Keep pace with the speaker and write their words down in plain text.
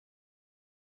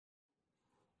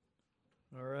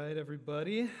All right,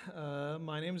 everybody.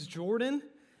 My name is Jordan,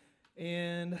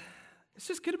 and it's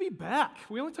just good to be back.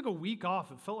 We only took a week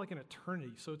off. It felt like an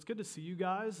eternity, so it's good to see you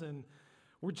guys. And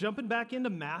we're jumping back into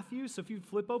Matthew, so if you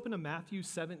flip open to Matthew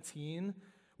 17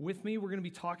 with me, we're going to be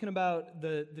talking about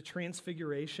the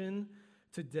Transfiguration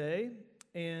today,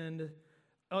 and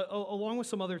along with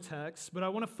some other texts, but I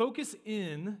want to focus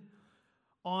in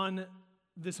on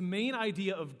this main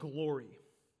idea of glory.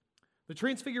 The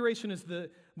Transfiguration is the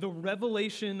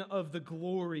revelation of the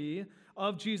glory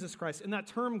of Jesus Christ. And that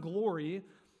term glory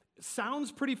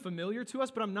sounds pretty familiar to us,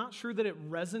 but I'm not sure that it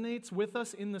resonates with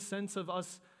us in the sense of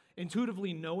us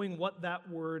intuitively knowing what that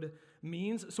word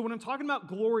means. So when I'm talking about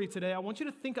glory today, I want you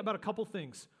to think about a couple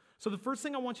things. So the first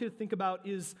thing I want you to think about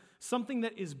is something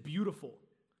that is beautiful.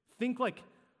 Think like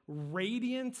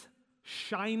radiant,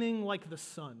 shining like the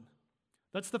sun.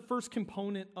 That's the first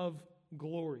component of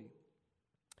glory.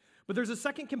 But there's a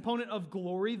second component of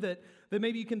glory that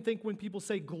maybe you can think when people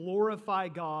say glorify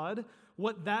God,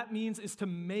 what that means is to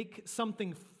make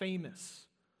something famous.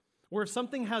 Or if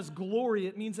something has glory,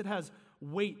 it means it has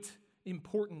weight,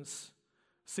 importance,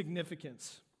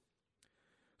 significance.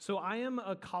 So I am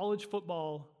a college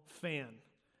football fan.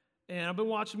 And I've been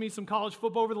watching me some college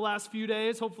football over the last few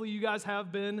days. Hopefully you guys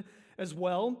have been as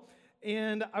well.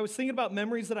 And I was thinking about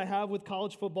memories that I have with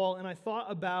college football, and I thought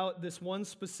about this one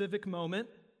specific moment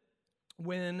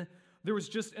when there was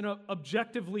just an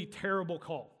objectively terrible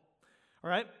call, all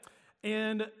right?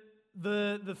 And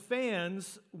the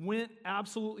fans went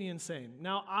absolutely insane.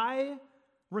 Now, I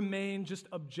remained just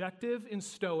objective and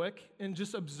stoic and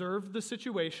just observed the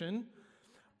situation.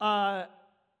 I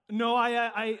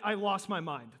lost my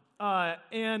mind.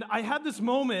 And I had this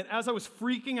moment as I was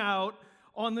freaking out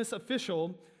on this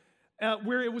official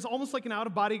where it was almost like an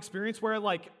out-of-body experience where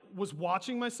I was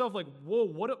watching myself like, whoa,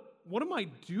 what am I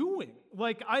doing?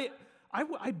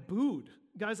 I booed.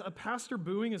 Guys, a pastor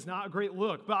booing is not a great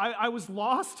look, but I was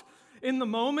lost in the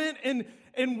moment,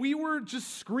 and we were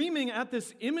just screaming at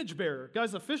this image bearer.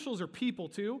 Guys, officials are people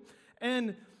too,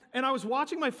 and I was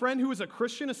watching my friend who was a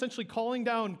Christian essentially calling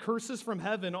down curses from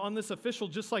heaven on this official,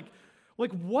 just like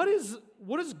what is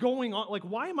going on? Like,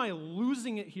 why am I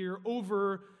losing it here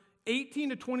over 18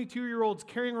 to 22-year-olds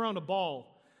carrying around a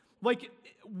ball?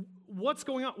 What's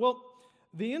going on? Well,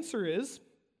 the answer is,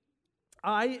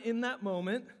 I, in that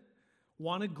moment,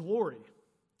 wanted glory.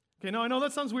 Okay, now I know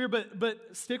that sounds weird, but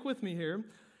stick with me here.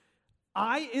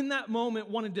 I, in that moment,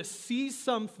 wanted to see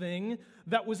something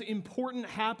that was important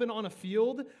happen on a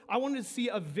field. I wanted to see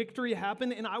a victory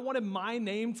happen, and I wanted my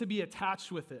name to be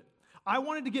attached with it. I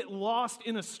wanted to get lost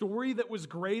in a story that was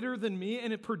greater than me,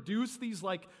 and it produced these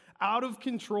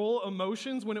out-of-control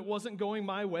emotions when it wasn't going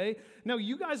my way. Now,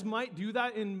 you guys might do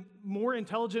that in more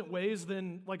intelligent ways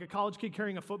than a college kid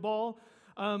carrying a football,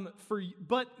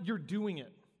 but you're doing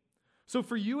it. So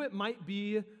for you, it might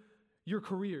be your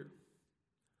career.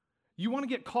 You want to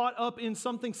get caught up in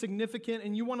something significant,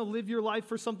 and you want to live your life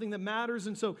for something that matters.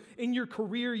 And so in your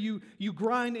career, you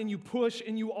grind and you push,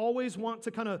 and you always want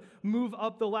to kind of move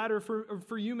up the ladder.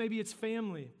 For you, maybe it's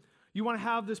family. You want to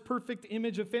have this perfect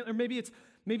image of family, or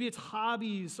maybe it's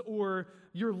hobbies or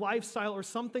your lifestyle or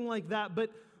something like that.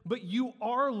 But you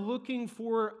are looking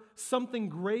for something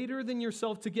greater than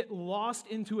yourself to get lost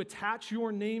in, to attach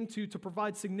your name to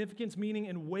provide significance, meaning,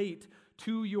 and weight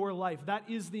to your life. That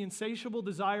is the insatiable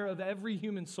desire of every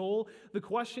human soul. The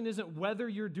question isn't whether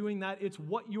you're doing that, it's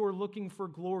what you're looking for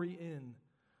glory in.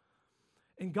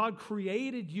 And God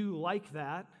created you like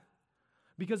that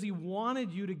because He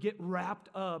wanted you to get wrapped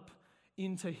up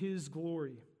into His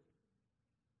glory.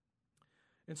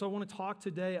 And so I want to talk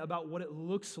today about what it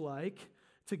looks like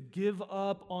to give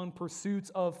up on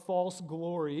pursuits of false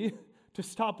glory, to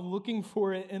stop looking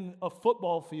for it in a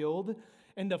football field,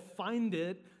 and to find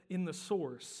it in the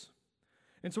source.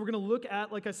 And so we're going to look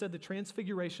at, like I said, the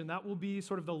Transfiguration. That will be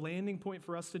sort of the landing point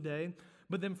for us today.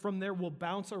 But then from there, we'll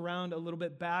bounce around a little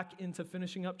bit back into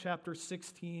finishing up chapter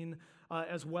 16,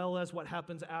 as well as what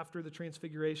happens after the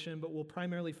Transfiguration. But we'll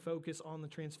primarily focus on the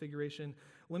Transfiguration.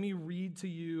 Let me read to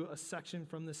you a section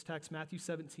from this text, Matthew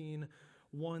 17,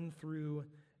 1 through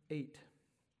 8.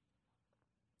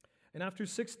 And after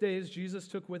 6 days, Jesus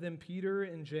took with him Peter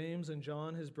and James and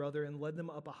John, his brother, and led them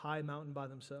up a high mountain by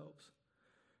themselves.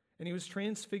 And he was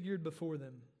transfigured before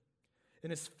them,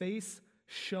 and his face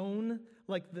shone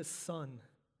like the sun,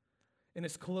 and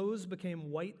his clothes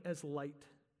became white as light.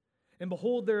 And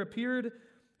behold, there appeared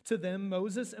to them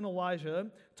Moses and Elijah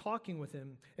talking with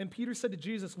him. And Peter said to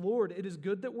Jesus, "Lord, it is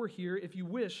good that we're here. If you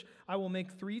wish, I will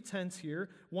make 3 tents here,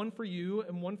 one for you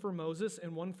and one for Moses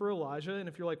and one for Elijah." And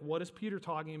if you're like, what is Peter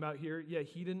talking about here? Yeah,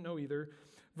 he didn't know either.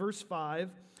 Verse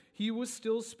 5, He was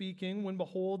still speaking when,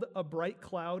 behold, a bright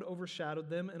cloud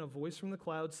overshadowed them, and a voice from the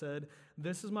cloud said,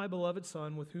 "This is my beloved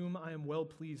Son, with whom I am well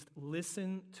pleased.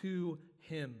 Listen to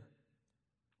him."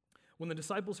 When the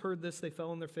disciples heard this, they fell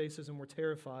on their faces and were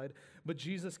terrified. But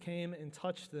Jesus came and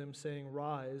touched them, saying,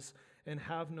 "Rise and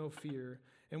have no fear."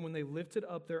 And when they lifted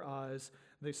up their eyes,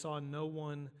 they saw no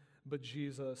one but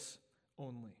Jesus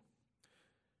only.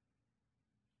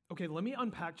 Okay, let me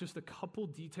unpack just a couple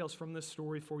details from this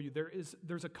story for you.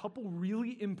 There's a couple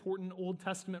really important Old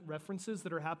Testament references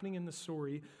that are happening in this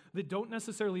story that don't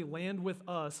necessarily land with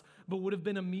us, but would have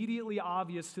been immediately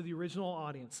obvious to the original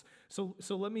audience. So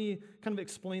let me kind of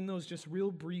explain those just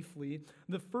real briefly.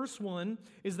 The first one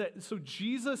is that,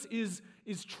 Jesus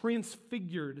is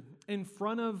transfigured in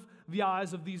front of the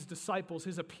eyes of these disciples.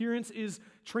 His appearance is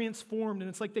transformed, and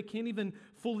it's like they can't even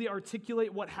fully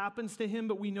articulate what happens to him,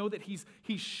 but we know that he's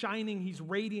shining, he's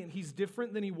radiant, he's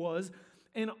different than he was.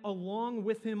 And along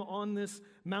with him on this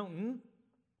mountain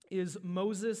is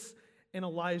Moses and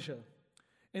Elijah.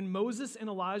 And Moses and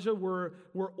Elijah were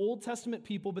Old Testament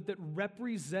people, but that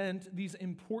represent these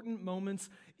important moments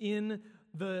in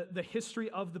the history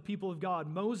of the people of God.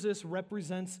 Moses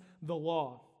represents the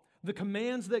law, the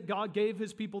commands that God gave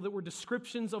his people that were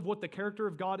descriptions of what the character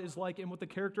of God is like and what the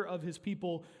character of his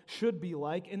people should be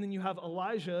like. And then you have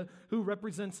Elijah, who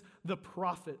represents the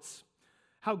prophets,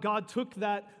 how God took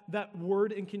that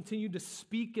word and continued to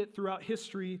speak it throughout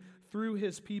history through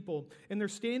his people. And they're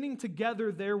standing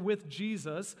together there with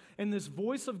Jesus, and this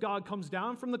voice of God comes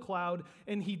down from the cloud,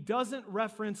 and he doesn't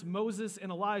reference Moses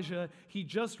and Elijah, he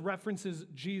just references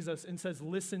Jesus and says,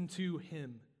 "Listen to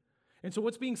him." And so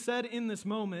what's being said in this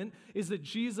moment is that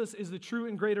Jesus is the true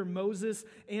and greater Moses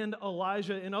and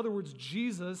Elijah. In other words,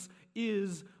 Jesus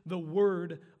is the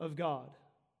Word of God.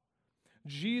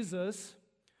 Jesus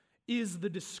is the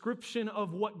description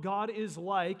of what God is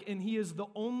like, and he is the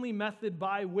only method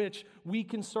by which we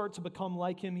can start to become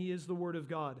like him. He is the Word of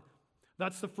God.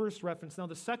 That's the first reference. Now,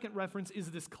 the second reference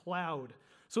is this cloud.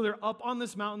 So they're up on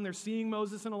this mountain, they're seeing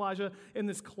Moses and Elijah, and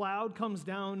this cloud comes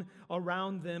down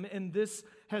around them, and this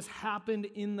has happened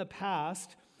in the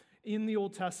past in the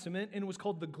Old Testament, and it was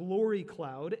called the glory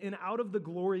cloud. And out of the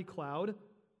glory cloud,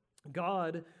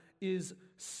 God is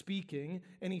speaking,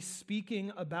 and he's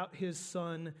speaking about his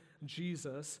Son,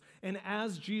 Jesus. And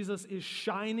as Jesus is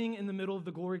shining in the middle of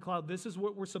the glory cloud, this is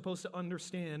what we're supposed to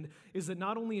understand, is that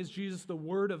not only is Jesus the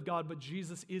Word of God, but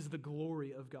Jesus is the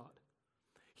glory of God.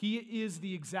 He is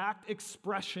the exact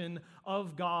expression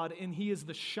of God, and he is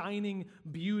the shining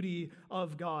beauty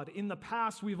of God. In the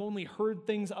past, we've only heard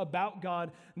things about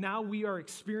God. Now we are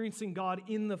experiencing God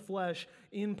in the flesh,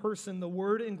 in person. The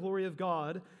Word and glory of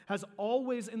God has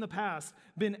always in the past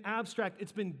been abstract,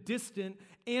 it's been distant,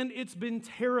 and it's been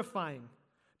terrifying.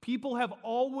 People have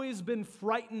always been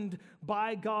frightened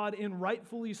by God, and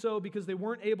rightfully so, because they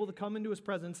weren't able to come into his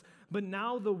presence. But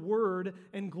now the Word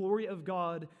and glory of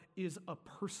God is a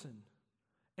person,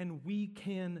 and we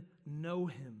can know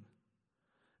him.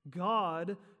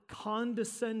 God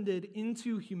condescended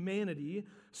into humanity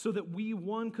so that we,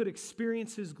 one, could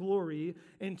experience his glory,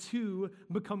 and two,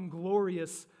 become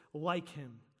glorious like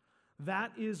him.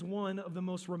 That is one of the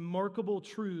most remarkable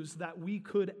truths that we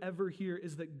could ever hear,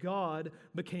 is that God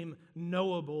became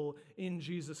knowable in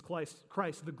Jesus Christ.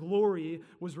 The glory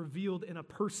was revealed in a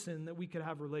person that we could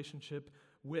have relationship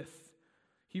with.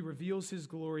 He reveals his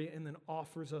glory and then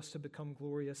offers us to become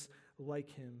glorious like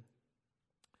him.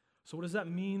 So what does that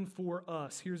mean for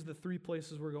us? Here's the three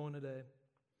places we're going today.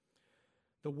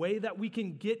 The way that we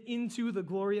can get into the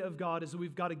glory of God is that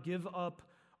we've got to give up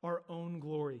our own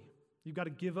glory. You've got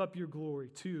to give up your glory.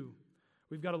 2,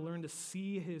 we've got to learn to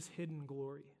see his hidden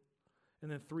glory.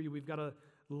 And then 3, we've got to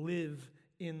live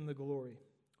in the glory.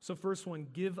 So first one,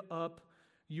 give up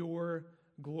your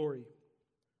glory.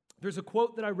 There's a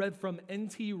quote that I read from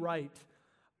N.T. Wright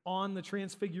on the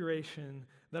Transfiguration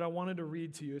that I wanted to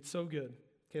read to you. It's so good.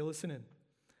 Okay, listen in.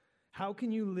 How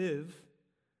can you live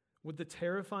with the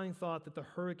terrifying thought that the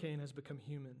hurricane has become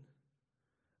human,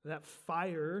 that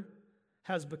fire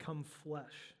has become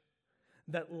flesh,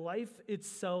 that life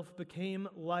itself became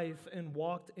life and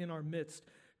walked in our midst?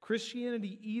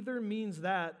 Christianity either means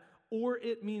that or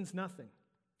it means nothing.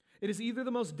 It is either the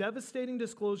most devastating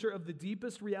disclosure of the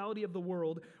deepest reality of the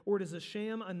world, or it is a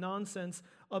sham, a nonsense,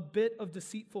 a bit of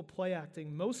deceitful play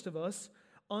acting. Most of us,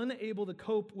 unable to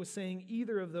cope with saying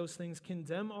either of those things,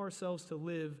 condemn ourselves to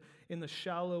live in the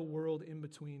shallow world in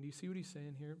between. Do you see what he's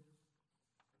saying here?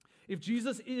 If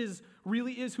Jesus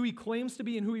really is who he claims to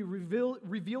be and who he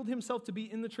revealed himself to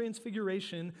be in the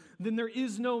Transfiguration, then there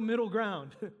is no middle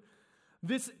ground.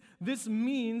 This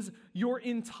means your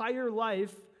entire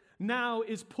life now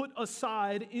is put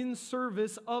aside in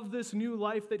service of this new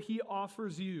life that he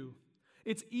offers you.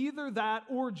 It's either that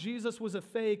or Jesus was a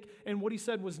fake and what he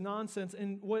said was nonsense.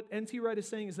 And what N.T. Wright is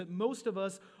saying is that most of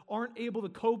us aren't able to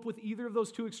cope with either of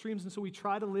those two extremes, and so we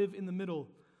try to live in the middle.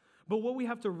 But what we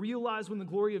have to realize when the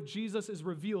glory of Jesus is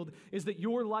revealed is that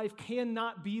your life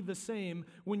cannot be the same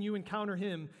when you encounter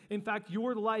him. In fact,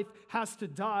 your life has to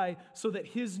die so that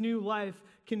his new life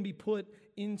can be put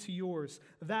into yours.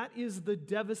 That is the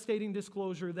devastating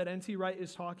disclosure that N.T. Wright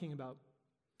is talking about,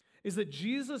 is that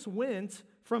Jesus went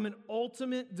from an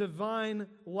ultimate divine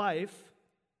life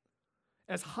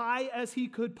as high as he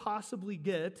could possibly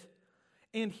get,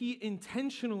 and he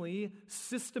intentionally,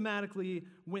 systematically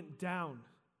went down.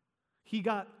 He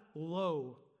got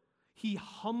low. He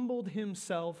humbled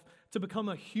himself to become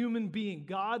a human being.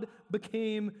 God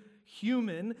became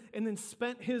human and then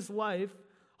spent his life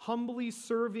humbly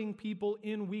serving people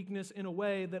in weakness in a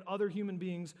way that other human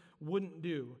beings wouldn't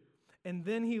do. And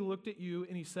then he looked at you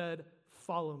and he said,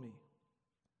 "Follow me."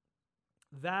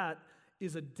 That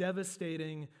is a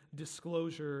devastating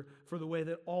disclosure for the way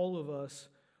that all of us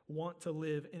want to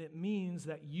live, and it means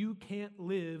that you can't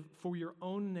live for your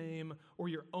own name or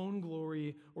your own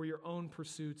glory or your own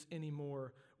pursuits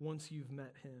anymore once you've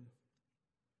met him.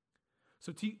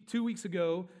 So 2 weeks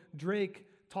ago, Drake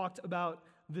talked about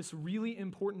this really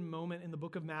important moment in the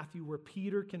book of Matthew where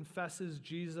Peter confesses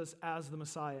Jesus as the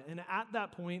Messiah. And at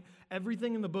that point,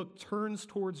 everything in the book turns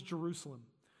towards Jerusalem.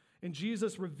 And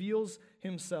Jesus reveals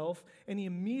himself, and he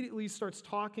immediately starts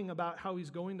talking about how he's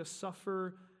going to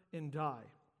suffer and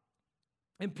die.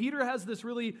 And Peter has this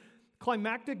really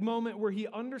climactic moment where he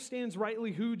understands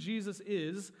rightly who Jesus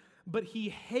is, but he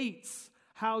hates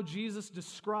how Jesus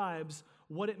describes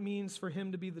what it means for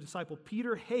him to be the disciple.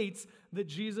 Peter hates that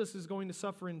Jesus is going to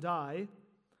suffer and die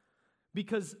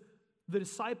because the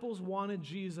disciples wanted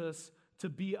Jesus to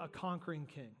be a conquering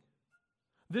king.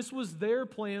 This was their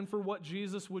plan for what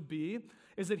Jesus would be,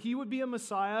 is that he would be a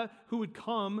Messiah who would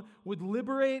come, would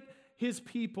liberate his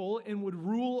people, and would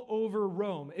rule over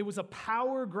Rome. It was a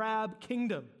power grab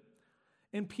kingdom.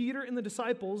 And Peter and the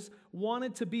disciples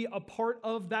wanted to be a part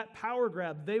of that power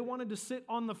grab. They wanted to sit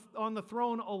on the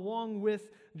throne along with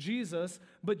Jesus,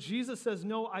 but Jesus says,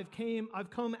 "No, I've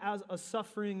come as a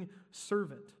suffering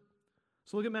servant."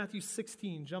 So look at Matthew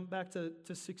 16. Jump back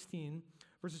to 16,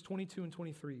 verses 22 and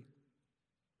 23.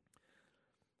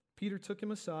 Peter took him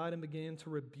aside and began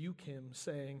to rebuke him,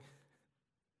 saying,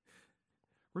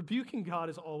 rebuking God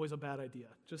is always a bad idea,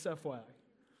 just FYI.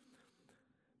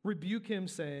 Rebuke him,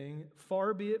 saying,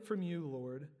 "Far be it from you,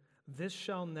 Lord, this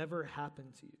shall never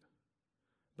happen to you."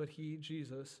 But he,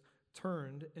 Jesus,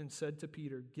 turned and said to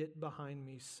Peter, "Get behind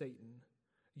me, Satan.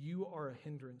 You are a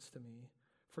hindrance to me,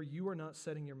 for you are not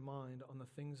setting your mind on the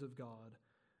things of God,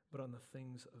 but on the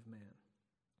things of man."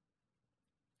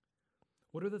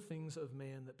 What are the things of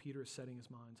man that Peter is setting his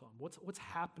minds on? What's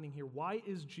happening here? Why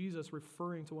is Jesus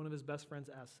referring to one of his best friends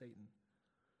as Satan?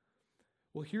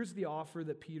 Well, here's the offer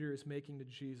that Peter is making to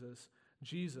Jesus.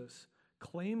 Jesus,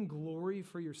 claim glory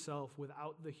for yourself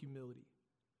without the humility.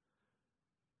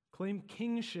 Claim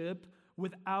kingship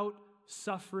without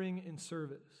suffering and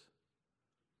service.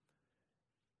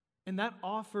 And that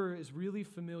offer is really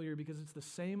familiar because it's the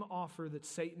same offer that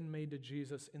Satan made to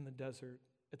Jesus in the desert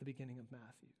at the beginning of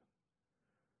Matthew.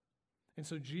 And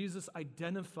so Jesus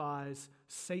identifies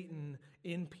Satan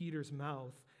in Peter's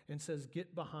mouth and says,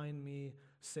 "Get behind me,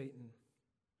 Satan."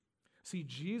 See,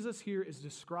 Jesus here is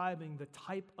describing the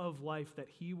type of life that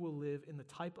he will live and the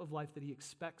type of life that he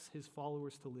expects his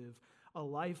followers to live, a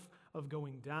life of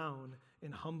going down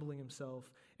and humbling himself.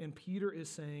 And Peter is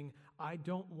saying, I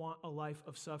don't want a life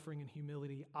of suffering and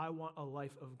humility. I want a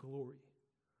life of glory.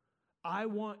 I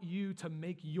want you to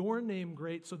make your name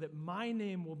great so that my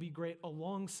name will be great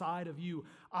alongside of you.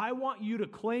 I want you to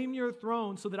claim your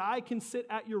throne so that I can sit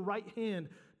at your right hand.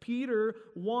 Peter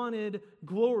wanted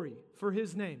glory for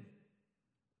his name,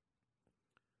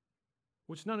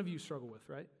 which none of you struggle with,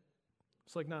 right?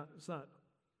 It's not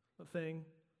a thing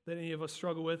that any of us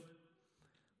struggle with.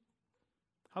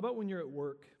 How about when you're at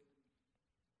work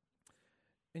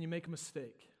and you make a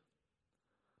mistake,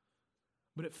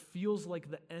 but it feels like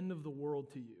the end of the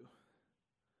world to you,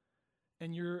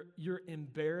 and you're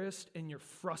embarrassed and you're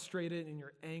frustrated and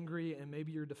you're angry and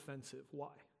maybe you're defensive.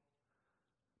 Why?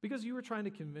 Because you were trying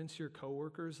to convince your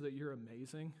coworkers that you're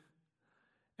amazing,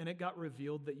 and it got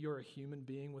revealed that you're a human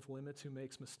being with limits who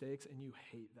makes mistakes, and you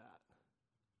hate that.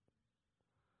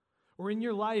 Or in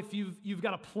your life, you've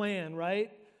got a plan,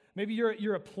 right? Maybe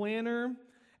you're a planner,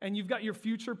 and you've got your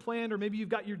future planned, or maybe you've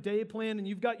got your day planned, and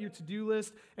you've got your to-do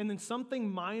list, and then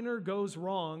something minor goes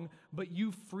wrong, but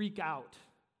you freak out.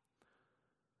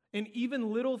 And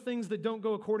even little things that don't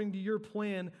go according to your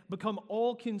plan become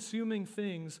all-consuming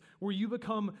things where you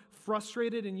become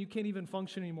frustrated and you can't even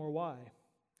function anymore. Why?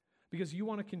 Because you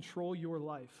want to control your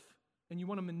life and you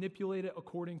want to manipulate it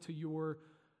according to your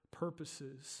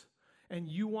purposes. And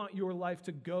you want your life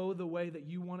to go the way that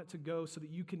you want it to go so that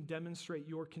you can demonstrate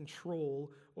your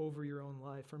control over your own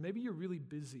life. Or maybe you're really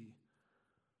busy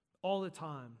all the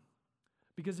time.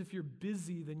 Because if you're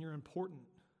busy, then you're important.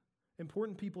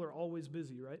 Important people are always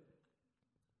busy, right?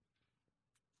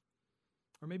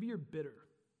 Or maybe you're bitter.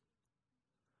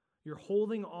 You're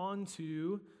holding on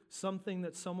to something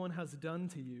that someone has done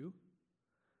to you,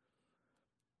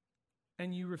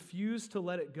 and you refuse to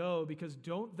let it go because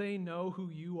don't they know who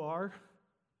you are?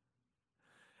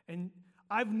 And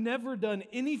I've never done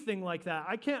anything like that.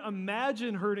 I can't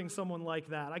imagine hurting someone like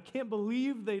that. I can't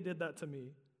believe they did that to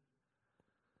me.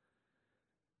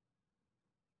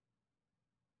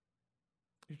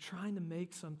 You're trying to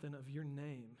make something of your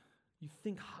name. You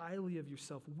think highly of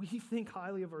yourself. We think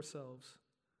highly of ourselves.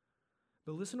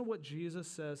 But listen to what Jesus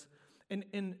says.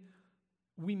 And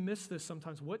we miss this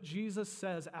sometimes. What Jesus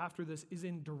says after this is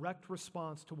in direct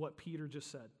response to what Peter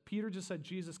just said. Peter just said,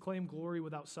 Jesus, claim glory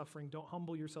without suffering. Don't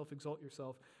humble yourself, exalt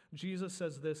yourself. Jesus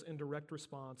says this in direct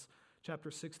response, chapter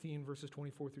 16, verses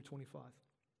 24 through 25.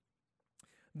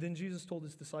 Then Jesus told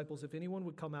his disciples, if anyone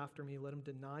would come after me, let him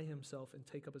deny himself and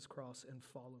take up his cross and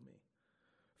follow me.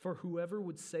 For whoever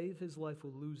would save his life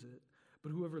will lose it,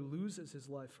 but whoever loses his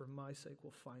life for my sake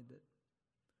will find it.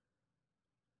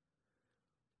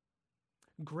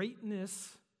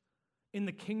 Greatness in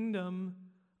the kingdom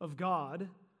of God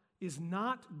is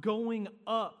not going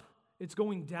up, it's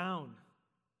going down.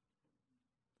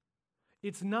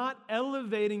 It's not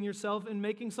elevating yourself and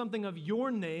making something of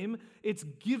your name. It's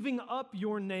giving up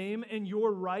your name and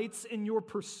your rights and your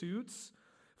pursuits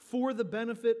for the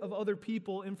benefit of other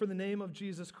people and for the name of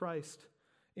Jesus Christ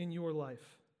in your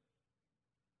life.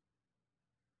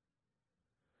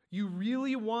 You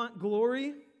really want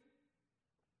glory?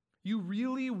 You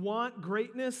really want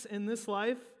greatness in this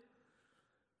life?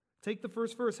 Take the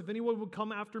first verse. If anyone would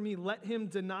come after me, let him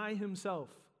deny himself.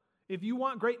 If you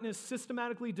want greatness,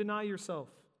 systematically deny yourself.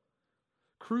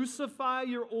 Crucify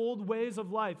your old ways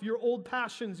of life, your old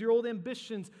passions, your old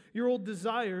ambitions, your old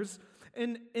desires,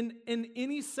 and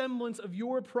any semblance of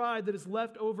your pride that is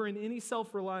left over in any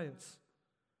self-reliance.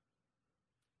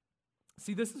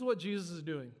 See, this is what Jesus is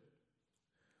doing.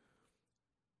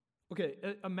 Okay,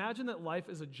 imagine that life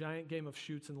is a giant game of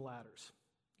chutes and ladders.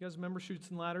 You guys remember chutes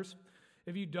and ladders?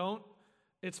 If you don't,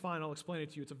 it's fine, I'll explain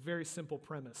it to you. It's a very simple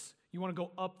premise. You want to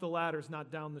go up the ladders,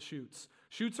 not down the chutes.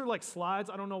 Chutes are like slides.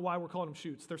 I don't know why we're calling them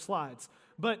chutes. They're slides.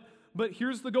 But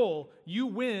here's the goal. You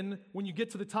win when you get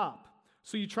to the top.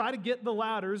 So you try to get the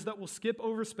ladders that will skip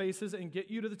over spaces and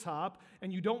get you to the top,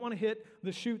 and you don't want to hit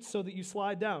the chutes so that you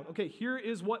slide down. Okay, here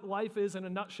is what life is in a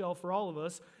nutshell for all of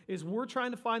us, is we're trying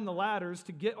to find the ladders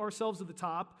to get ourselves to the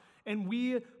top, and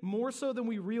we, more so than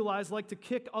we realize, like to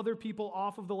kick other people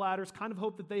off of the ladders, kind of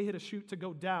hope that they hit a chute to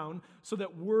go down so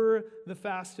that we're the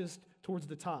fastest towards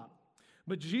the top.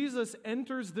 But Jesus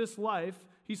enters this life,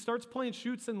 he starts playing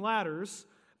chutes and ladders,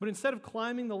 but instead of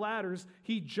climbing the ladders,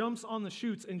 he jumps on the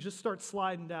chutes and just starts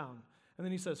sliding down. And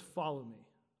then he says, follow me.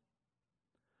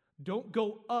 Don't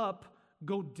go up,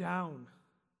 go down.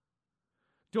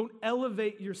 Don't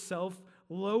elevate yourself,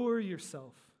 lower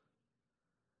yourself.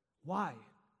 Why?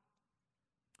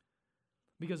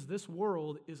 Because this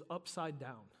world is upside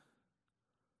down.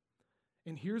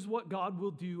 And here's what God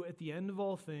will do at the end of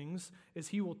all things, is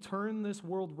he will turn this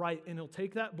world right, and he'll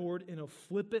take that board and he'll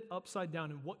flip it upside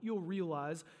down. And what you'll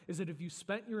realize is that if you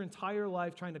spent your entire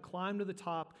life trying to climb to the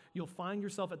top, you'll find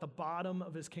yourself at the bottom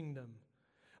of his kingdom.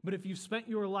 But if you've spent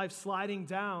your life sliding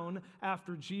down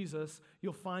after Jesus,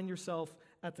 you'll find yourself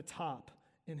at the top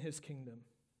in his kingdom.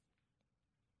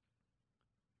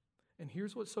 And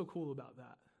here's what's so cool about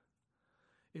that,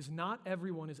 is not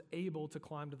everyone is able to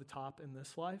climb to the top in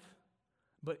this life,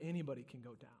 but anybody can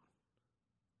go down.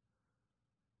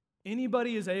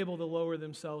 Anybody is able to lower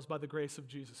themselves by the grace of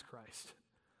Jesus Christ.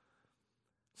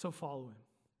 So follow him.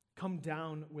 Come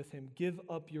down with him. Give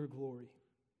up your glory.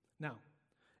 Now,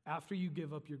 after you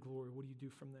give up your glory, what do you do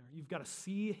from there? You've got to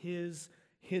see his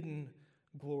hidden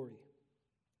glory.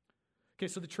 Okay,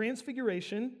 so the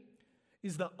transfiguration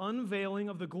is the unveiling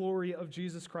of the glory of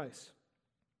Jesus Christ.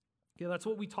 Okay, that's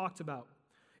what we talked about.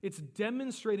 It's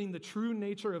demonstrating the true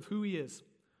nature of who he is.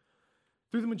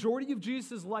 Through the majority of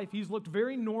Jesus' life, he's looked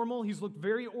very normal, he's looked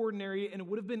very ordinary, and it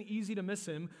would have been easy to miss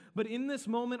him. But in this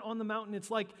moment on the mountain, it's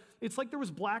like there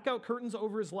was blackout curtains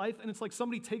over his life, and it's like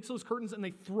somebody takes those curtains and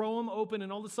they throw them open,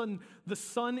 and all of a sudden the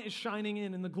sun is shining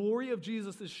in, and the glory of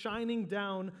Jesus is shining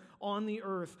down on the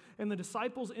earth. And the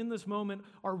disciples in this moment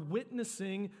are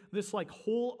witnessing this like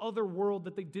whole other world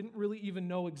that they didn't really even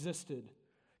know existed.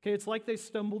 Okay, it's like they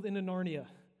stumbled into Narnia.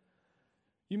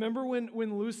 You remember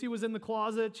when Lucy was in the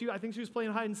closet? I think she was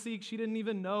playing hide and seek. She didn't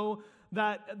even know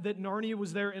that Narnia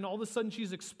was there, and all of a sudden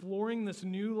she's exploring this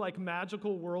new like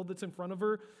magical world that's in front of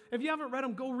her. If you haven't read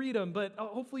them, go read them. But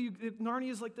hopefully,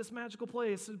 Narnia is like this magical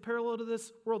place, parallel to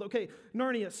this world. Okay,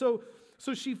 Narnia. So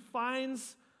she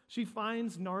finds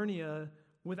Narnia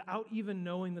without even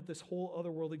knowing that this whole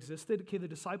other world existed. Okay, the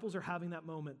disciples are having that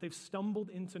moment. They've stumbled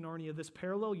into Narnia, this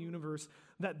parallel universe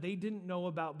that they didn't know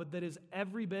about, but that is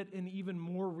every bit and even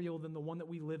more real than the one that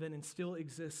we live in and still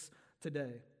exists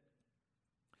today.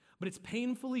 But it's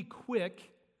painfully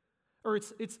quick, or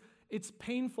it's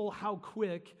painful how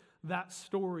quick that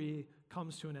story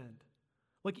comes to an end.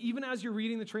 Like, even as you're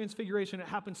reading the Transfiguration, it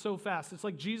happens so fast. It's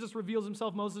like Jesus reveals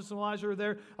himself, Moses and Elijah are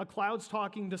there, a cloud's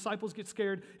talking, disciples get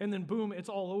scared, and then boom, it's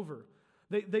all over.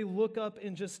 They look up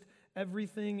and just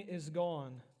everything is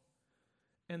gone.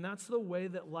 And that's the way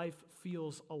that life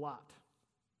feels a lot.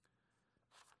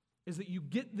 Is that you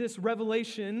get this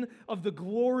revelation of the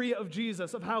glory of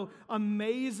Jesus, of how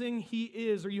amazing he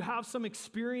is, or you have some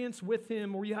experience with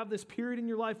him, or you have this period in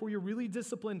your life where you're really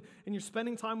disciplined and you're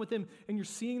spending time with him and you're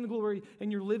seeing the glory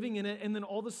and you're living in it, and then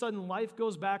all of a sudden life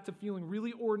goes back to feeling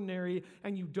really ordinary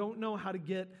and you don't know how to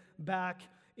get back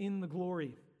in the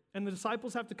glory. And the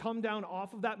disciples have to come down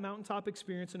off of that mountaintop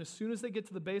experience, and as soon as they get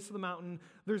to the base of the mountain,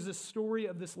 there's this story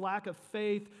of this lack of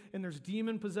faith, and there's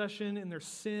demon possession, and there's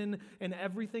sin, and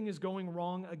everything is going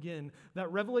wrong again.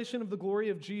 That revelation of the glory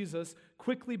of Jesus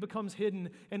quickly becomes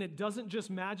hidden, and it doesn't just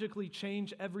magically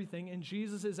change everything, and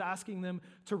Jesus is asking them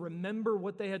to remember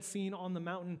what they had seen on the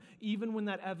mountain, even when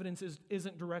that evidence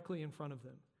isn't directly in front of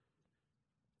them.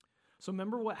 So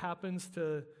remember what happens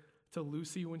to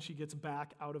Lucy when she gets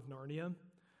back out of Narnia?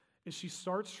 Is she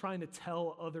starts trying to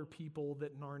tell other people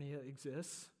that Narnia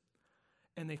exists,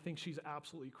 and they think she's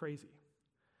absolutely crazy.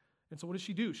 And so what does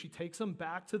she do? She takes them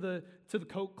back to the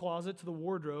coat closet, to the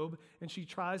wardrobe, and she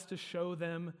tries to show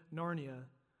them Narnia.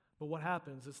 But what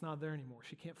happens? It's not there anymore.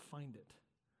 She can't find it.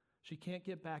 She can't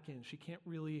get back in. She can't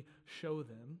really show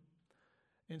them.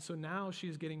 And so now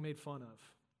she's getting made fun of.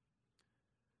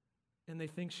 And they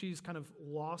think she's kind of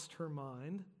lost her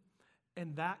mind.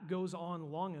 And that goes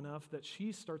on long enough that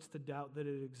she starts to doubt that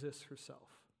it exists herself.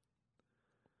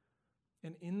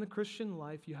 And in the Christian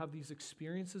life, you have these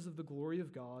experiences of the glory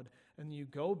of God, and you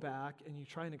go back and you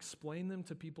try and explain them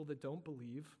to people that don't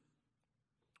believe,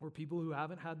 or people who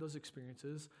haven't had those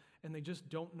experiences, and they just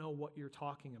don't know what you're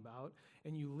talking about.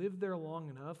 And you live there long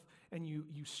enough, and you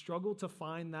struggle to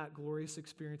find that glorious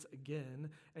experience again,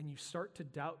 and you start to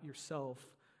doubt yourself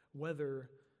whether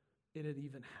it had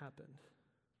even happened.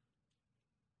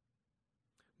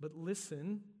 But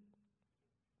listen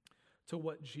to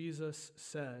what Jesus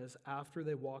says after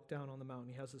they walk down on the mountain.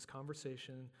 He has this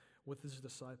conversation with his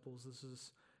disciples. This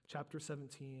is chapter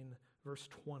 17, verse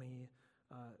 20b,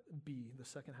 the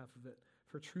second half of it.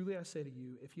 For truly I say to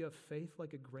you, if you have faith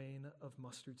like a grain of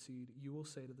mustard seed, you will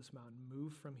say to this mountain,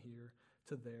 move from here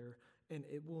to there, and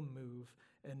it will move,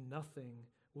 and nothing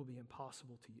will be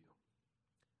impossible to you.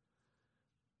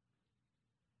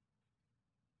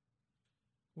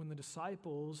 When the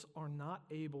disciples are not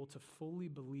able to fully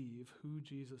believe who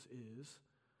Jesus is,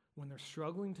 when they're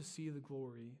struggling to see the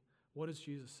glory, what does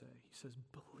Jesus say? He says,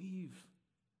 believe.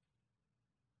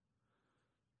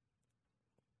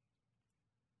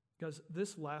 Guys,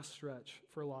 this last stretch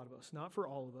for a lot of us, not for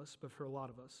all of us, but for a lot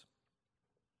of us,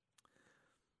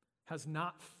 has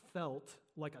not felt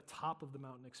like a top of the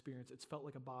mountain experience. It's felt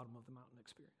like a bottom of the mountain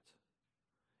experience.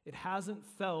 It hasn't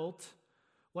felt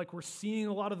like we're seeing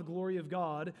a lot of the glory of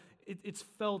God. It's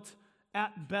felt,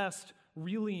 at best,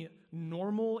 really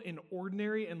normal and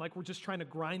ordinary, and like we're just trying to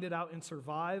grind it out and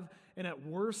survive. And at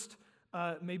worst,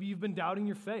 maybe you've been doubting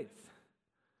your faith.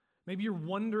 Maybe you're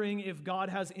wondering if God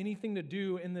has anything to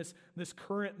do in this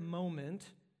current moment.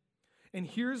 And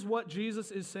here's what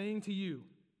Jesus is saying to you.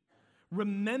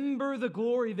 Remember the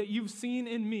glory that you've seen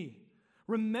in me.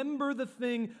 Remember the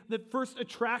thing that first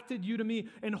attracted you to me,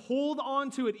 and hold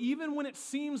on to it even when it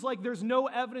seems like there's no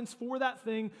evidence for that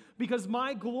thing, because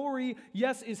my glory,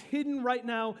 yes, is hidden right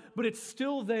now, but it's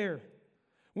still there.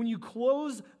 When you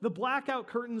close the blackout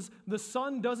curtains, the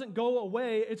sun doesn't go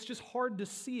away. It's just hard to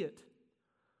see it.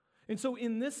 And so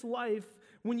in this life,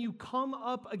 when you come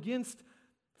up against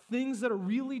things that are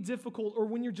really difficult, or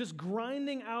when you're just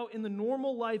grinding out in the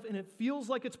normal life and it feels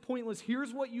like it's pointless,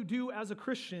 here's what you do as a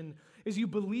Christian, is you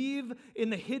believe in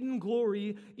the hidden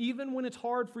glory even when it's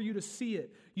hard for you to see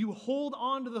it. You hold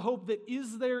on to the hope that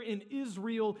is there and is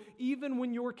real even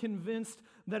when you're convinced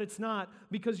that it's not,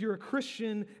 because you're a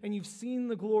Christian and you've seen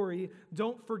the glory.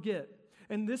 Don't forget.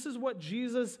 And this is what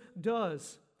Jesus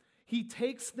does. He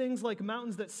takes things like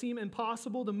mountains that seem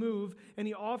impossible to move, and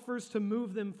he offers to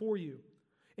move them for you.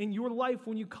 In your life,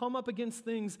 when you come up against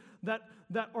things that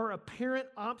are apparent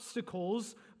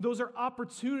obstacles, those are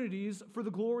opportunities for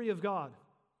the glory of God.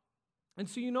 And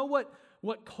so you know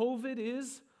what COVID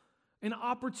is? An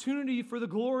opportunity for the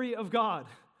glory of God.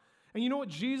 And you know what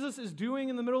Jesus is doing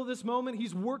in the middle of this moment?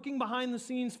 He's working behind the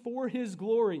scenes for his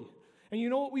glory. And you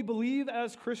know what we believe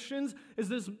as Christians is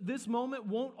this moment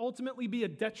won't ultimately be a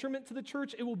detriment to the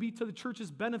church. It will be to the church's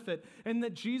benefit, and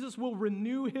that Jesus will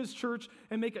renew his church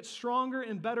and make it stronger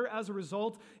and better as a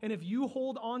result. And if you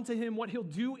hold on to him, what he'll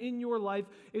do in your life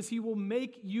is he will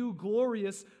make you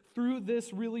glorious through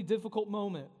this really difficult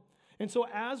moment. And so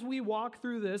as we walk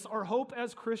through this, our hope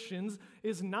as Christians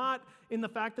is not in the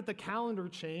fact that the calendar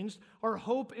changed. Our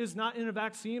hope is not in a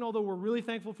vaccine, although we're really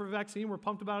thankful for a vaccine. We're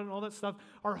pumped about it and all that stuff.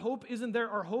 Our hope isn't there.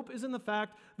 Our hope is in the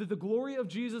fact that the glory of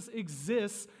Jesus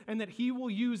exists and that he will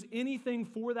use anything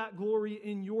for that glory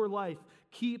in your life.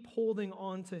 Keep holding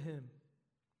on to him.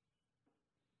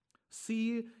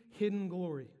 See hidden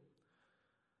glory.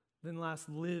 Then last,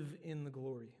 live in the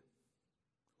glory.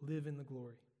 Live in the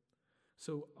glory.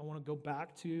 So I want to go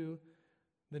back to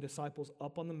the disciples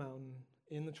up on the mountain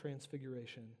in the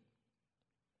transfiguration.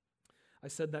 I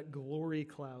said that glory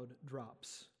cloud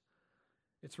drops.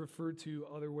 It's referred to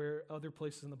other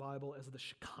places in the Bible as the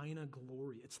Shekinah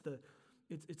glory. It's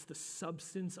the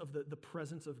substance of the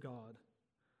presence of God.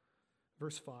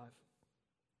 Verse 5.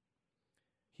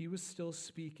 He was still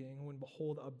speaking when,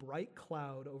 behold, a bright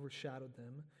cloud overshadowed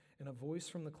them, and a voice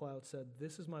from the cloud said,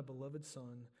 "This is my beloved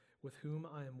Son, with whom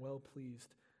I am well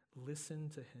pleased. Listen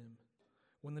to him."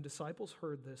 When the disciples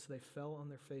heard this, they fell on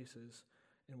their faces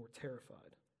and were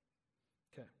terrified.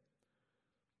 Okay.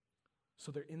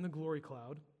 So they're in the glory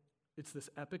cloud. It's this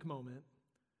epic moment,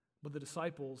 but the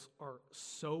disciples are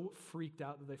so freaked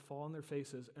out that they fall on their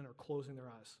faces and are closing their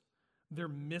eyes. They're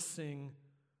missing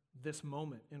this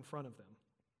moment in front of them.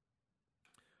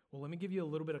 Well, let me give you a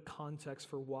little bit of context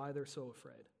for why they're so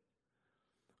afraid.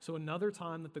 So another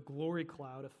time that the glory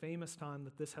cloud, a famous time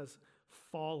that this has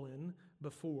fallen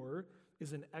before,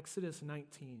 is in Exodus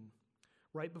 19,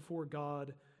 right before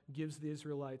God gives the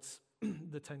Israelites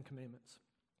the Ten Commandments.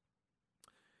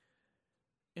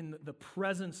 In the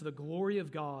presence, the glory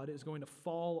of God is going to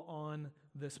fall on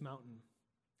this mountain.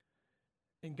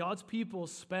 And God's people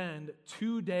spend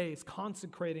 2 days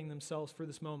consecrating themselves for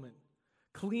this moment,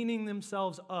 cleaning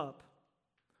themselves up.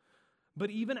 But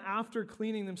even after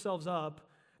cleaning themselves up,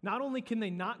 not only can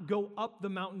they not go up the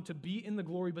mountain to be in the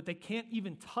glory, but they can't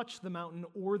even touch the mountain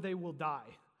or they will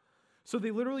die. So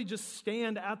they literally just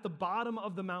stand at the bottom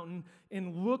of the mountain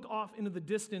and look off into the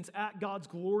distance at God's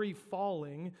glory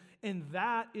falling, and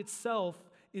that itself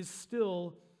is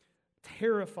still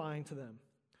terrifying to them.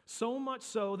 So much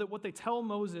so that what they tell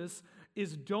Moses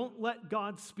is, "Don't let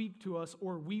God speak to us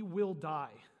or we will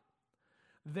die."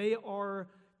 They are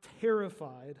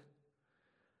terrified.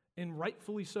 And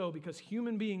rightfully so, because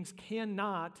human beings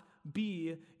cannot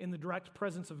be in the direct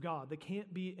presence of God. They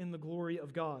can't be in the glory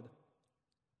of God.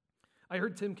 I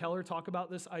heard Tim Keller talk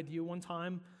about this idea one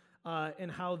time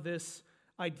and how this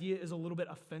idea is a little bit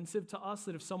offensive to us,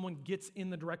 that if someone gets in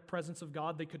the direct presence of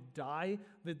God, they could die,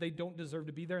 that they don't deserve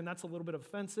to be there. And that's a little bit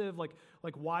offensive. Like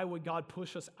why would God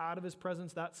push us out of his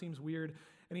presence? That seems weird.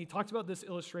 And he talked about this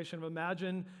illustration of,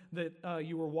 imagine that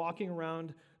you were walking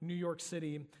around New York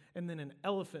City and then an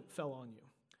elephant fell on you.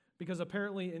 Because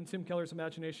apparently in Tim Keller's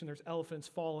imagination, there's elephants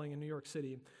falling in New York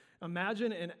City.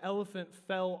 Imagine an elephant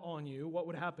fell on you. What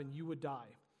would happen? You would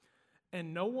die.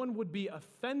 And no one would be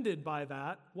offended by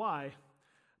that. Why?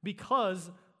 Because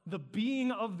the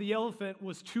being of the elephant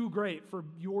was too great for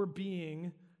your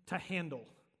being to handle.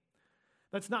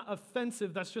 That's not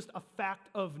offensive. That's just a fact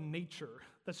of nature.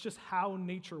 That's just how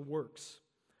nature works.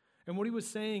 And what he was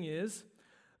saying is,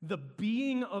 the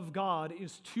being of God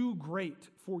is too great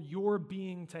for your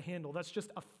being to handle. That's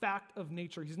just a fact of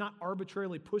nature. He's not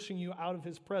arbitrarily pushing you out of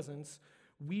his presence.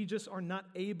 We just are not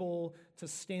able to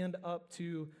stand up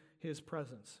to his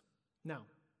presence. Now,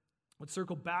 let's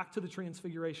circle back to the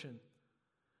transfiguration.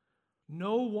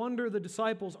 No wonder the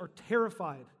disciples are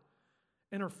terrified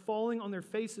and are falling on their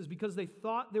faces because they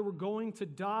thought they were going to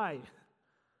die.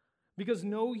 Because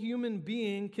no human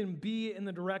being can be in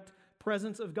the direct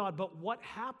presence of God. But what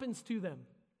happens to them?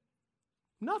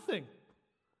 Nothing.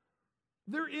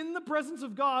 They're in the presence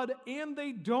of God and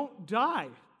they don't die.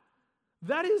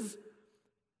 That is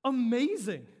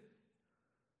amazing.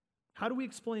 How do we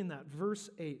explain that? Verse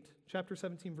 8, chapter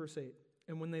 17, verse 8.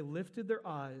 And when they lifted their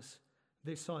eyes,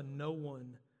 they saw no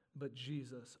one but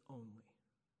Jesus only.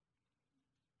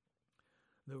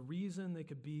 The reason they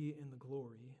could be in the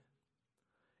glory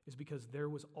is because there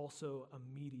was also a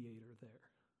mediator there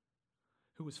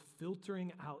who was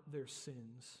filtering out their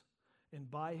sins and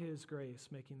by his grace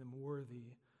making them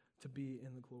worthy to be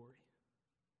in the glory.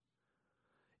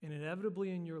 And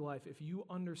inevitably in your life, if you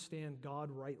understand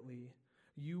God rightly,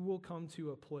 you will come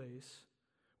to a place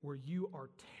where you are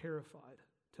terrified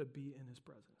to be in his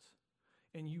presence.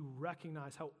 And you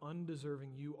recognize how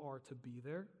undeserving you are to be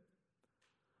there.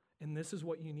 And this is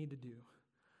what you need to do.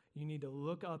 You need to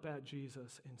look up at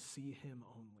Jesus and see him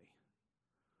only.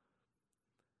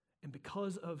 And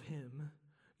because of him,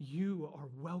 you are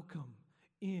welcome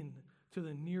in to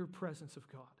the near presence of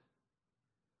God.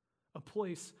 A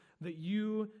place that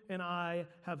you and I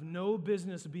have no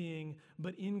business being,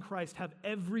 but in Christ have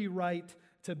every right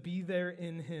to be there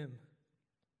in him.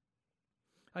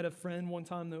 I had a friend one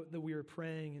time that we were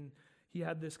praying, and he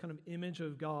had this kind of image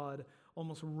of God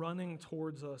almost running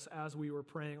towards us as we were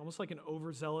praying, almost like an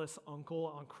overzealous uncle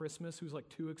on Christmas who's like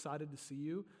too excited to see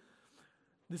you.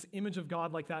 This image of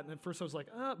God like that, and at first I was like,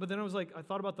 but then I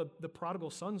thought about the prodigal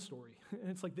son story. And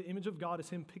it's like the image of God is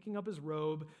him picking up his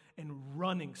robe and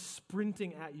running,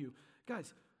 sprinting at you.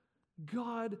 Guys,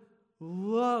 God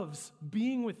loves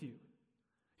being with you.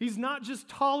 He's not just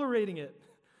tolerating it.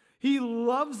 He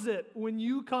loves it when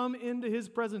you come into his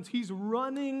presence. He's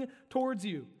running towards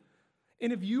you.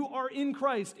 And if you are in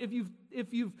Christ, if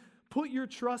you've put your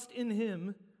trust in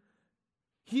him,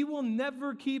 he will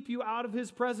never keep you out of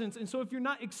his presence. And so if you're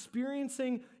not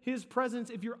experiencing his presence,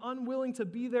 if you're unwilling to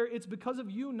be there, it's because of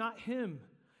you, not him.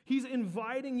 He's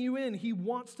inviting you in. He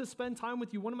wants to spend time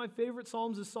with you. One of my favorite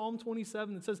Psalms is Psalm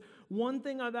 27 that says, "One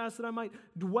thing I've asked that I might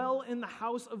dwell in the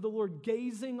house of the Lord,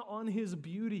 gazing on his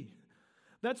beauty."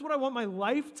 That's what I want my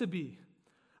life to be.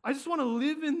 I just want to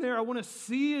live in there. I want to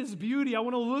see his beauty. I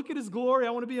want to look at his glory.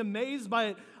 I want to be amazed by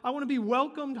it. I want to be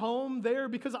welcomed home there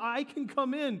because I can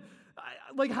come in.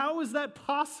 How is that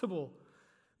possible?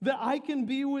 That I can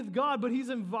be with God, but he's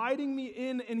inviting me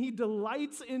in and he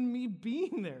delights in me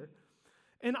being there.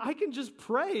 And I can just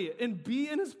pray and be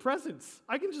in his presence.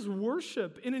 I can just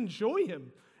worship and enjoy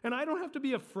him. And I don't have to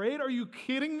be afraid. Are you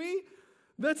kidding me?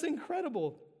 That's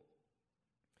incredible.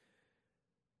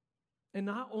 And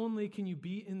not only can you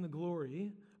be in the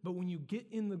glory, but when you get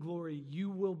in the glory,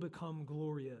 you will become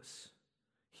glorious.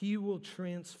 He will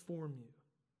transform you.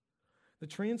 The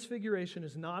transfiguration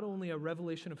is not only a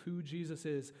revelation of who Jesus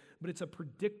is, but it's a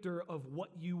predictor of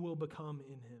what you will become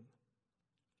in him.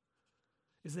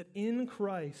 Is that in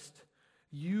Christ,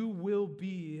 you will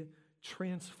be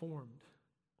transformed.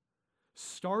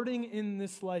 Starting in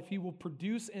this life, he will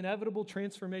produce inevitable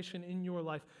transformation in your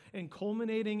life, and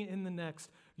culminating in the next,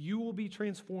 you will be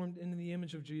transformed into the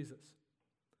image of Jesus.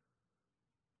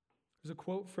 There's a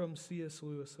quote from C.S.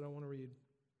 Lewis that I want to read.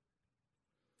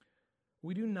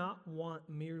 "We do not want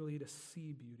merely to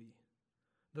see beauty,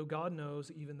 though God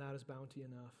knows even that is bounty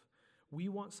enough. We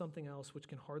want something else which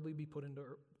can hardly be put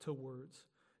into words,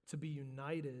 to be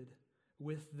united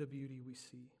with the beauty we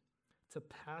see, to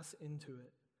pass into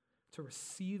it, to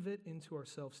receive it into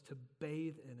ourselves, to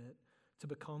bathe in it, to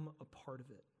become a part of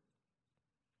it."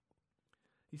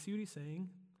 You see what he's saying?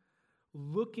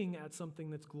 Looking at something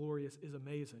that's glorious is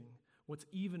amazing. What's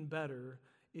even better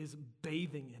is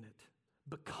bathing in it,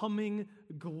 becoming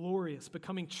glorious,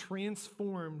 becoming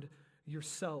transformed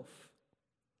yourself.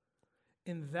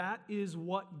 And that is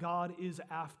what God is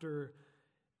after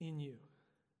in you.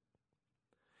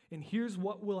 And here's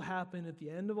what will happen at the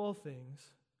end of all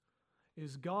things,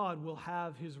 is God will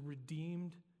have his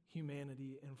redeemed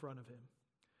humanity in front of him.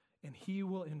 And he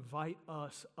will invite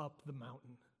us up the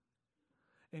mountain.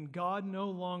 And God no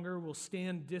longer will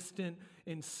stand distant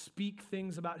and speak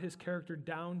things about his character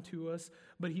down to us,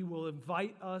 but he will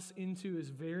invite us into his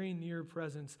very near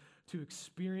presence to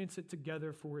experience it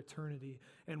together for eternity.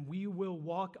 And we will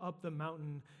walk up the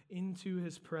mountain into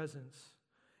his presence,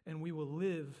 and we will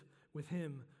live with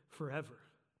him forever.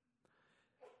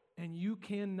 And you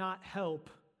cannot help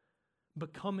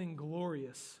becoming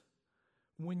glorious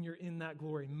when you're in that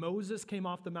glory. Moses came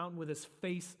off the mountain with his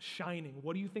face shining.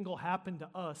 What do you think will happen to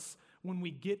us when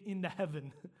we get into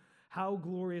heaven? How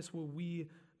glorious will we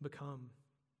become?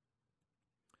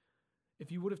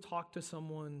 If you would have talked to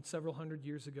someone several hundred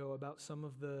years ago about some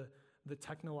of the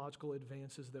technological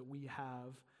advances that we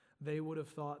have, they would have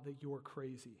thought that you're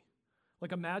crazy.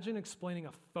 Like imagine explaining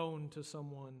a phone to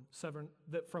someone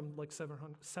from like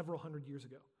several hundred years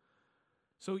ago.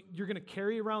 So you're going to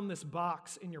carry around this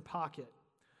box in your pocket,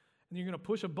 and you're going to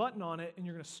push a button on it, and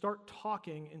you're going to start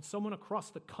talking, and someone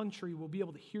across the country will be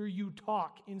able to hear you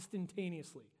talk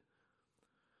instantaneously.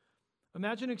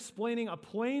 Imagine explaining a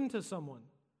plane to someone.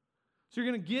 So you're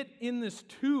going to get in this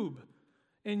tube,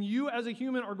 and you as a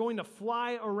human are going to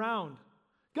fly around.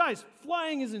 Guys,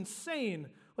 flying is insane.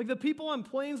 Like the people on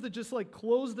planes that just like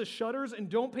close the shutters and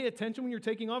don't pay attention when you're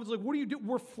taking off. It's like, what do you do?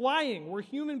 We're flying. We're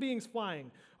human beings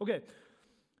flying. Okay.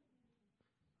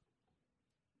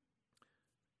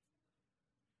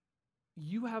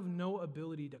 You have no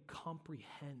ability to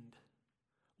comprehend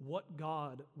what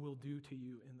God will do to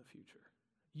you in the future.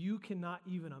 You cannot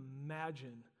even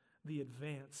imagine the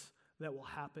advance that will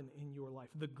happen in your life,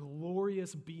 the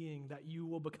glorious being that you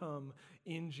will become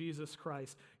in Jesus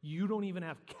Christ. You don't even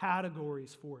have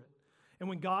categories for it. And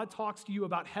when God talks to you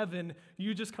about heaven,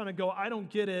 you just kind of go, I don't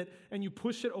get it, and you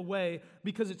push it away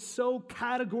because it's so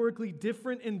categorically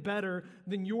different and better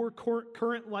than your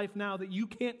current life now that you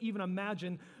can't even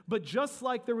imagine. But just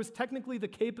like there was technically the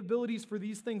capabilities for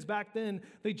these things back then,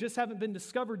 they just haven't been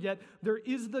discovered yet. There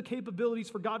is the capabilities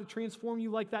for God to transform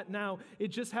you like that now. It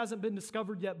just hasn't been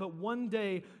discovered yet. But one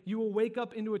day you will wake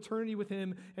up into eternity with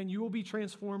Him, and you will be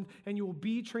transformed, and you will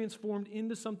be transformed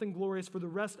into something glorious for the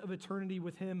rest of eternity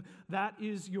with Him. That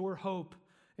is your hope.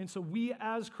 And so we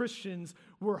as Christians,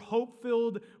 we're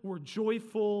hope-filled, we're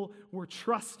joyful, we're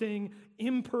trusting,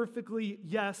 imperfectly,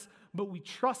 yes, but we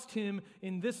trust Him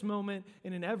in this moment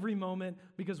and in every moment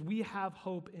because we have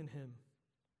hope in Him.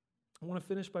 I want to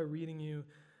finish by reading you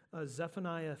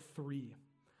Zephaniah 3,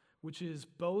 which is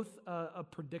both a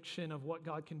prediction of what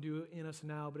God can do in us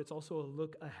now, but it's also a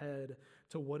look ahead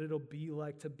to what it'll be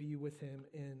like to be with Him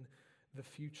in the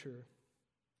future.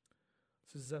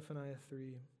 This is Zephaniah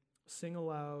 3. Sing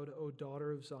aloud, O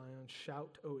daughter of Zion.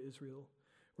 Shout, O Israel.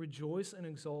 Rejoice and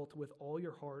exult with all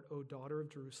your heart, O daughter of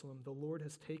Jerusalem. The Lord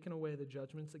has taken away the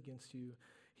judgments against you.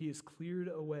 He has cleared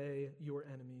away your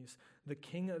enemies. The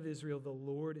King of Israel, the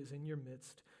Lord, is in your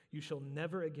midst. You shall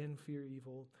never again fear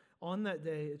evil. On that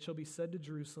day it shall be said to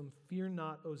Jerusalem, Fear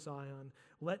not, O Zion.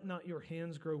 Let not your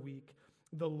hands grow weak.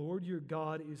 The Lord your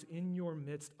God is in your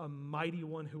midst, a mighty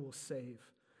one who will save.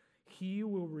 He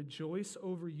will rejoice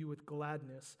over you with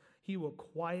gladness. He will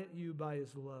quiet you by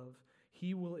His love.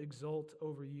 He will exult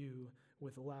over you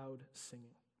with loud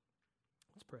singing.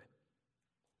 Let's pray.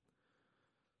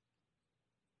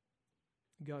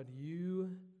 God,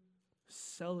 you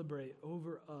celebrate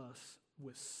over us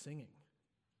with singing.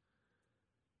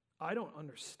 I don't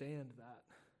understand that,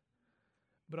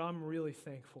 but I'm really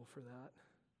thankful for that.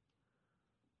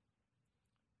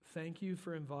 Thank you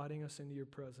for inviting us into your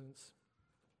presence.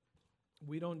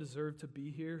 We don't deserve to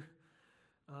be here,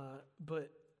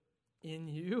 but in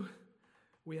you,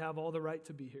 we have all the right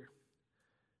to be here,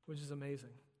 which is amazing.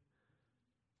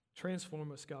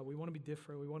 Transform us, God. We want to be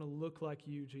different. We want to look like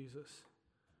you, Jesus.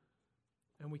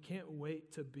 And we can't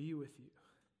wait to be with you,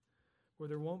 where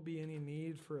there won't be any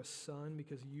need for a sun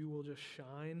because you will just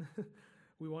shine.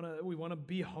 We want to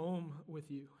be home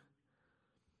with you.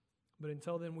 But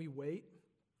until then, we wait,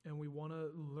 and we want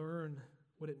to learn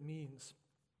what it means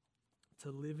to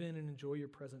live in and enjoy your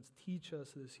presence. Teach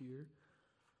us this year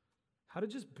how to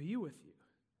just be with you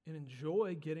and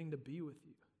enjoy getting to be with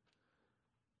you.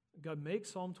 God, make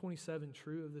Psalm 27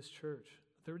 true of this church.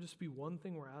 There would just be one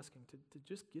thing we're asking, to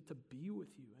just get to be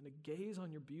with you and to gaze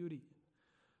on your beauty.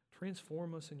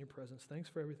 Transform us in your presence. Thanks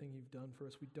for everything you've done for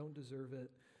us. We don't deserve it,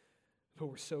 but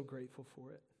we're so grateful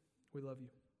for it. We love you.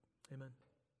 Amen.